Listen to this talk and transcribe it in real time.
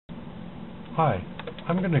Hi,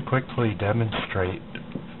 I'm going to quickly demonstrate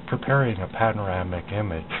preparing a panoramic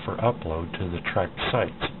image for upload to the Trek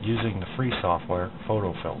sites using the free software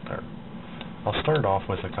photofiltre. I'll start off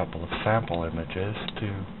with a couple of sample images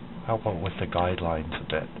to help out with the guidelines a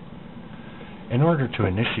bit. In order to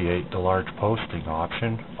initiate the large posting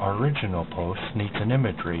option, our original post needs an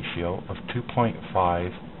image ratio of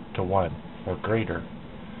 2.5 to 1 or greater.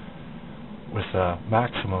 With a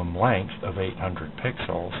maximum length of 800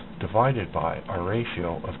 pixels divided by our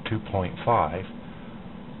ratio of 2.5,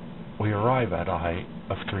 we arrive at a height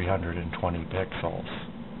of 320 pixels.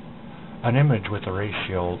 An image with a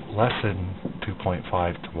ratio less than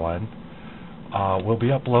 2.5 to 1 will be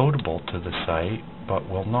uploadable to the site, but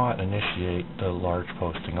will not initiate the large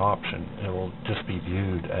posting option. It will just be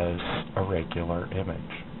viewed as a regular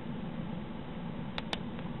image.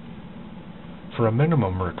 For a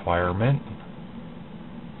minimum requirement,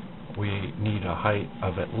 we need a height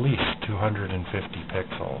of at least 250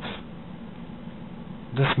 pixels.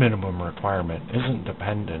 This minimum requirement isn't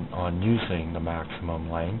dependent on using the maximum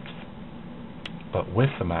length, but with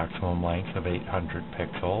the maximum length of 800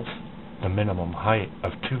 pixels, the minimum height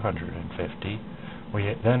of 250,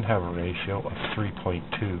 we then have a ratio of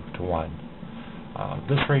 3.2 to 1.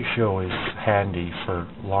 This ratio is handy for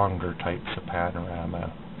longer types of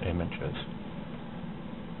panorama images.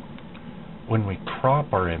 When we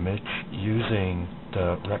crop our image using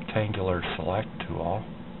the rectangular select tool,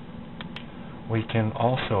 we can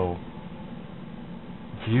also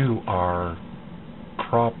view our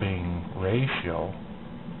cropping ratio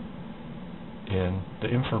in the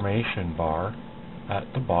information bar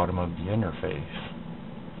at the bottom of the interface.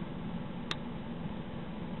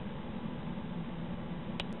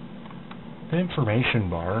 The information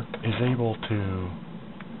bar is able to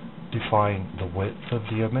define the width of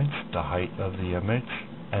the image, the height of the image,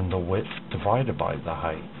 and the width divided by the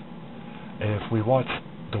height. If we watch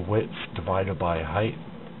the width divided by height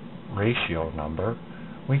ratio number,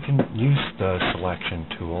 we can use the selection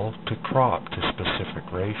tool to crop to specific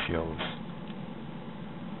ratios.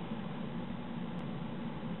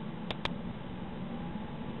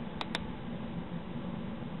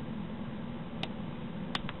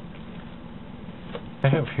 I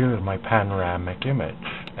have here my panoramic image,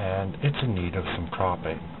 and it's in need of some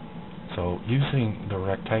cropping. So using the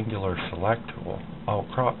rectangular select tool, I'll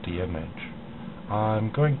crop the image.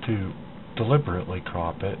 I'm going to deliberately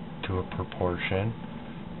crop it to a proportion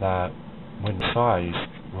that, when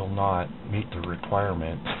sized, will not meet the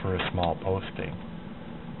requirements for a small posting,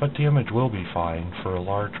 but the image will be fine for a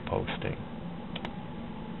large posting.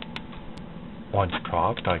 Once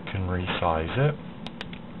cropped, I can resize it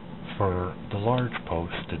for the large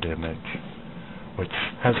posted image, which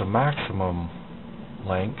has a maximum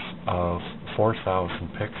length of 4,000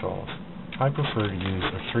 pixels. I prefer to use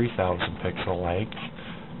a 3,000 pixel length,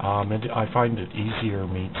 and I find it easier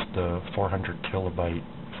meets the 400 kilobyte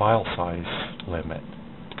file size limit.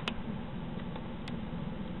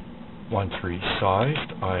 Once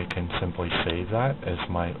resized, I can simply save that as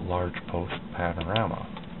my large post panorama.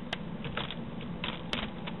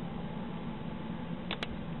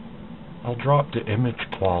 I'll drop the image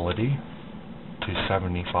quality to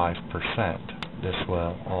 75%. This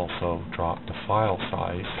will also drop the file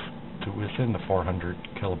size to within the 400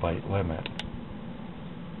 kilobyte limit.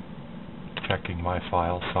 Checking my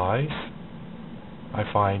file size, I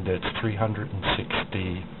find it's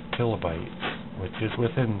 360 kilobytes, which is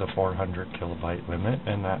within the 400 kilobyte limit,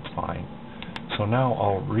 and that's fine. So now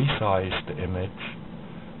I'll resize the image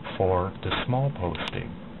for the small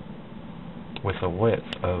posting with a width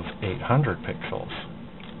of 800 pixels.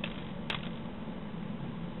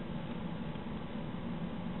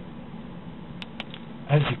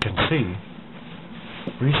 As you can see,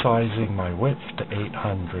 resizing my width to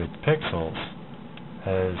 800 pixels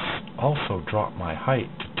has also dropped my height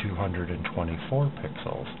to 224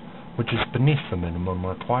 pixels, which is beneath the minimum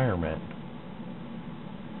requirement.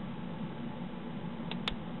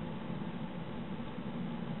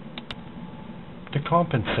 To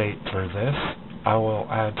compensate for this, I will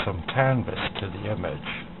add some canvas to the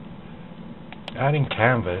image. Adding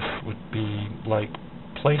canvas would be like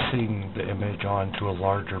placing the image onto a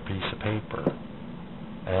larger piece of paper,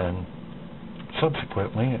 and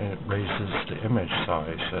subsequently it raises the image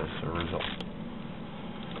size as a result.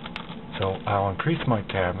 So I'll increase my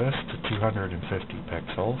canvas to 250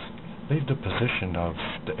 pixels, leave the position of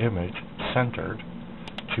the image centered,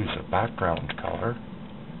 choose a background color,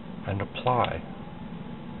 and apply.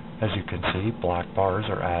 As you can see, black bars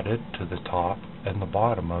are added to the top and the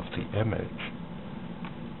bottom of the image.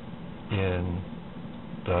 In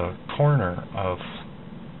the corner of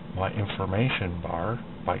my information bar,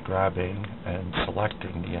 by grabbing and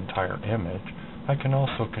selecting the entire image, I can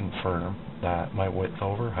also confirm that my width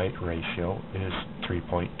over height ratio is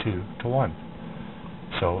 3.2 to 1.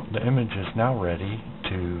 So the image is now ready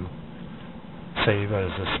to save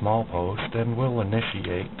as a small post and will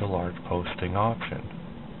initiate the large posting option.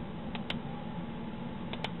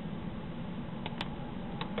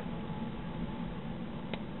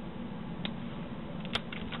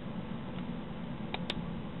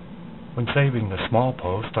 When saving the small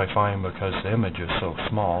post, I find because the image is so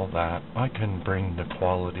small that I can bring the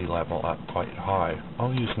quality level up quite high.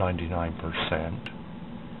 I'll use 99%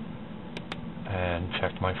 and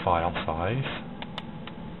check my file size.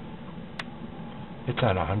 It's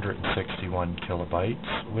at 161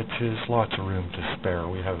 kilobytes, which is lots of room to spare.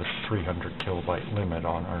 We have a 300 kilobyte limit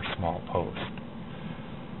on our small post.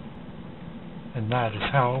 And that is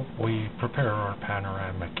how we prepare our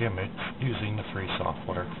panoramic image using the free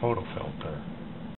software PhotoFiltre.